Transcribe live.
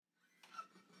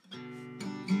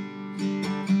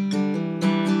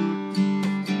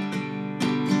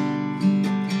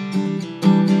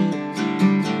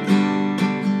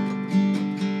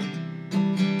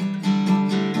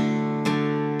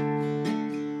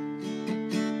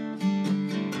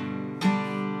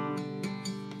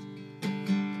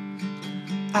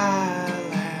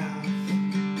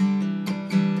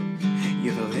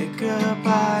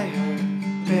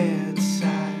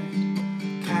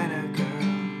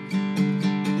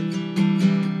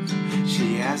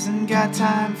hasn't got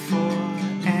time for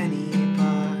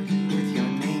anybody with your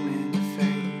name in the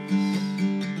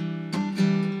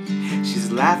face. She's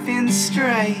laughing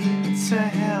straight to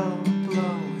hell,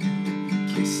 blowing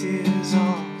kisses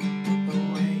all the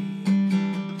way.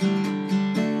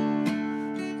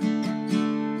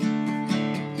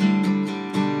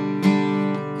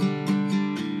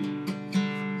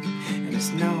 And it's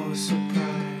no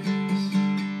surprise,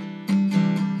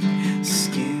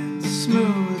 skin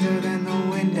smoother than the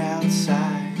wind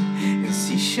outside, and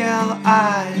seashell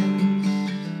eyes,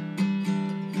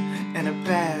 and a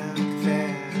back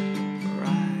that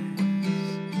rise.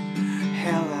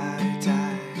 Hell, I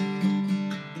died.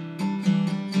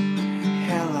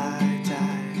 Hell, I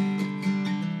died.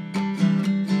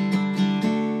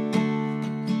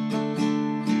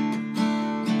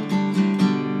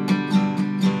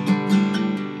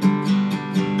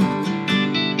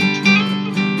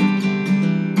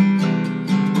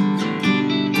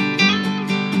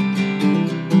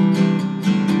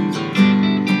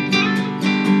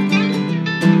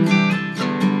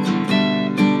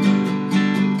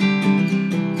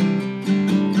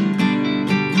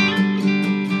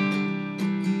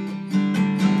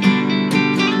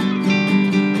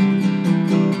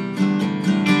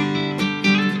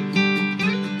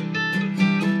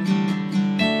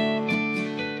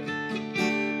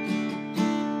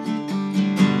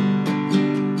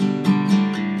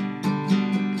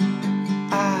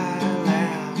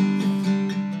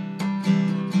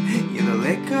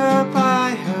 Liquor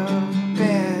by her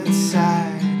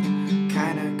bedside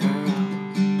kind of girl.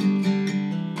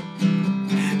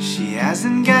 She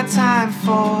hasn't got time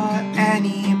for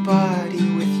anybody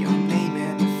with your name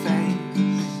in the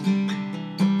face.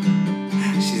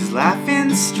 She's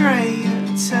laughing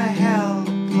straight to hell,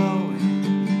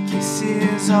 blowing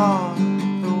kisses all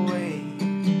the way.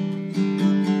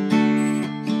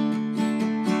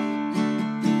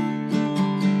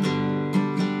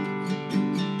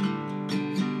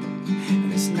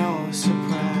 No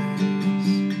surprise,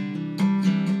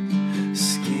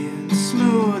 skin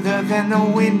smoother than the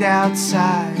wind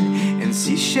outside, and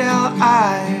seashell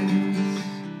eyes,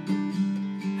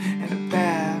 and a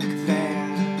back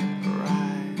that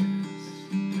rise.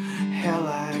 Hell,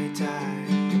 I died.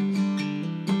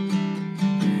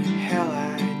 Hell,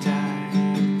 I died.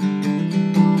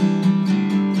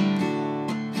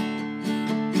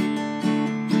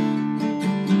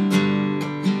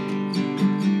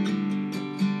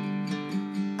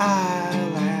 I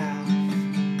laugh.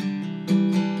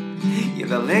 You're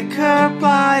the liquor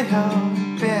by her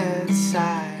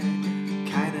bedside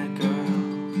kind of girl.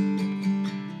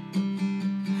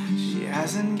 She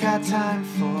hasn't got time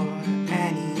for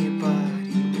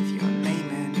anybody with your name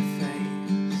in the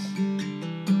face.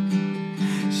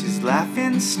 She's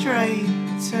laughing straight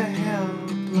to hell,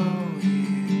 blow